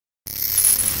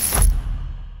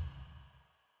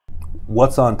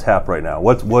what's on tap right now?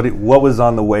 What was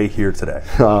on the way here today?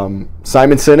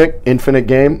 Simon Sinek, Infinite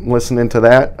Game, listening to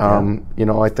that.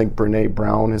 I think Brene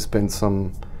Brown has been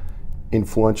some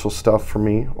influential stuff for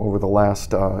me over the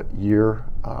last year.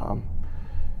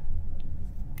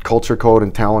 Culture Code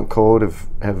and Talent Code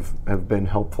have been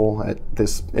helpful at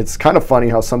this. It's kind of funny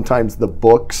how sometimes the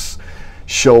books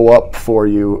show up for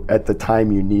you at the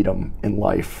time you need them in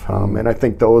life. And I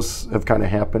think those have kind of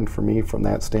happened for me from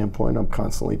that standpoint. I'm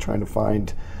constantly trying to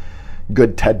find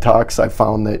good TED Talks. I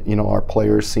found that, our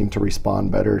players seem to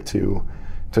respond better to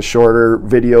shorter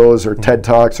videos or TED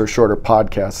Talks or shorter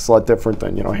podcasts. It's a lot different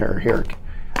than, here,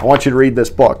 I want you to read this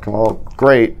book. Well,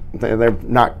 great. They're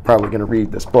not probably going to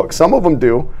read this book. Some of them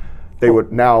do. They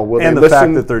would now. And the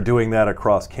fact that they're doing that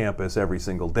across campus every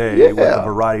single day with a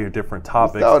variety of different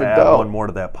topics to add one more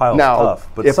to that pile now, of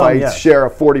stuff. But if I share a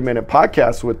 40-minute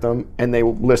podcast with them and they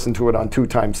listen to it on 2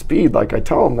 times speed, like I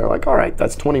tell them, they're like, all right,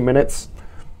 that's 20 minutes.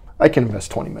 I can invest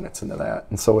 20 minutes into that.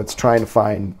 And so it's trying to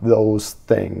find those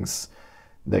things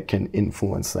that can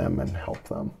influence them and help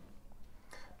them.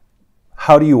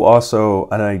 How do you also,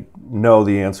 and I know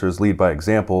the answer is lead by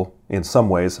example in some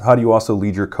ways, how do you also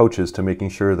lead your coaches to making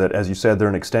sure that, as you said, they're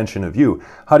an extension of you?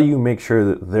 How do you make sure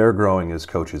that they're growing as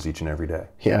coaches each and every day?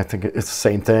 Yeah, I think it's the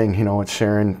same thing. It's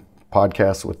sharing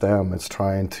podcasts with them. It's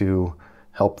trying to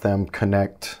help them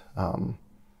connect.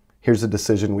 Here's a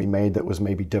decision we made that was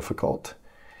maybe difficult.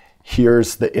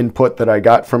 Here's the input that I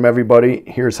got from everybody.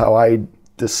 Here's how I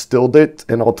distilled it.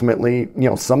 And ultimately,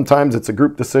 sometimes it's a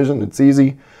group decision. It's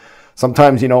easy.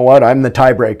 Sometimes, I'm the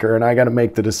tiebreaker and I got to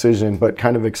make the decision, but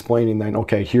kind of explaining then,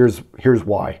 okay, here's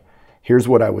why. Here's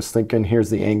what I was thinking. Here's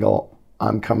the angle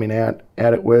I'm coming at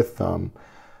it with.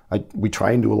 We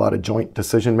try and do a lot of joint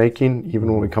decision making,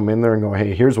 even when we come in there and go,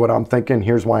 hey, here's what I'm thinking.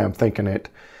 Here's why I'm thinking it.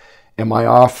 Am I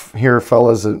off here,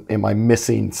 fellas? Am I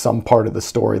missing some part of the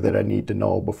story that I need to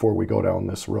know before we go down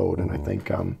this road? And I think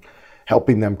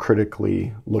helping them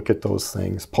critically look at those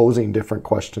things, posing different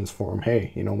questions for them.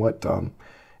 Hey, you know what?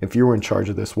 If you were in charge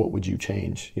of this, what would you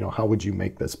change? How would you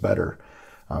make this better?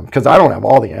 Because I don't have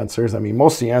all the answers. I mean,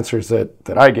 most of the answers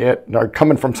that I get are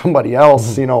coming from somebody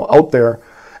else, out there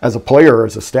as a player or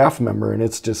as a staff member. And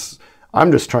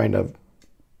I'm just trying to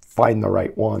find the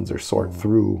right ones or sort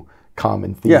through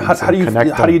common themes. Yeah, how do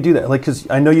you do that? Like, because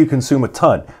I know you consume a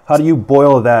ton. How do you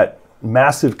boil that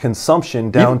massive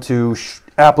consumption down to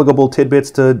applicable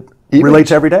tidbits to relate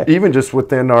to every day? Even just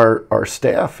within our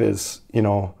staff is,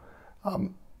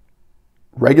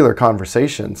 regular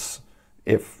conversations,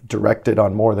 if directed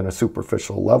on more than a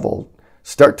superficial level,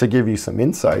 start to give you some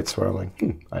insights where I'm like,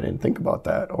 I didn't think about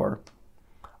that. Or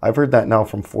I've heard that now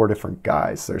from 4 different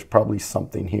guys. There's probably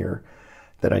something here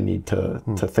that I need to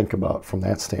think about from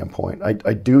that standpoint.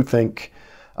 I do think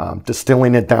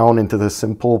distilling it down into the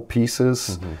simple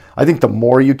pieces, I think the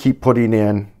more you keep putting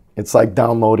in, it's like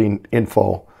downloading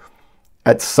info.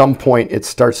 At some point, it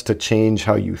starts to change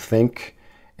how you think,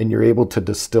 and you're able to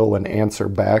distill an answer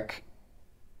back.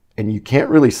 And you can't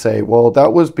really say, well,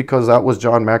 that was because that was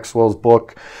John Maxwell's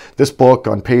book, this book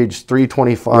on page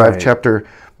 325, chapter,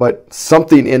 but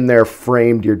something in there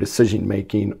framed your decision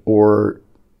making or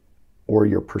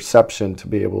your perception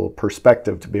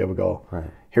perspective to be able to go,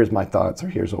 here's my thoughts, or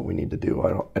here's what we need to do. I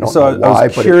don't know why. I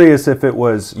was curious if it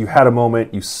was, you had a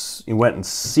moment, you went and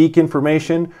seek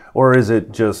information, or is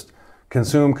it just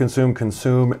consume,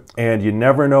 and you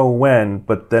never know when,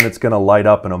 but then it's going to light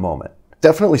up in a moment?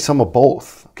 Definitely some of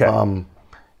both. Okay.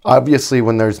 Obviously,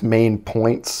 when there's main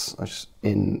points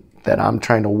that I'm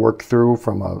trying to work through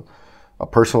from a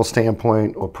personal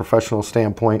standpoint or professional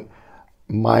standpoint,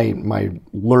 my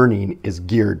learning is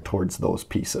geared towards those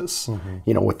pieces,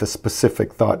 with the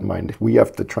specific thought in mind. We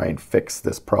have to try and fix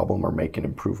this problem or make an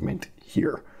improvement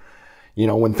here.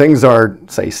 When things are,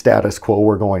 say, status quo,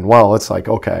 we're going well, it's like,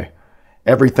 okay,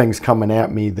 everything's coming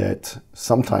at me that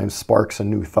sometimes sparks a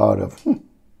new thought of,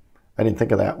 I didn't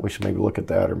think of that. We should maybe look at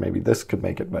that, or maybe this could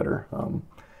make it better.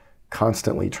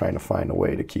 Constantly trying to find a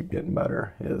way to keep getting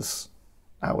better is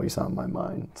always on my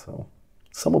mind. So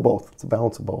some of both. It's a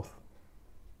balance of both.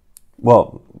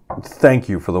 Well, thank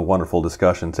you for the wonderful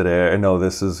discussion today. I know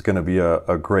this is going to be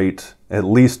a great, at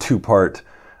least 2-part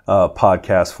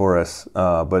podcast for us.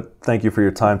 But thank you for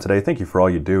your time today. Thank you for all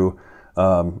you do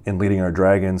in leading our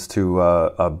Dragons to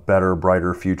a better,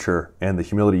 brighter future. And the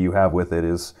humility you have with it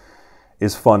is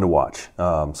fun to watch.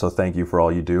 So thank you for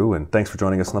all you do. And thanks for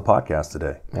joining us on the podcast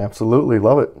today. Absolutely.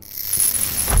 Love it.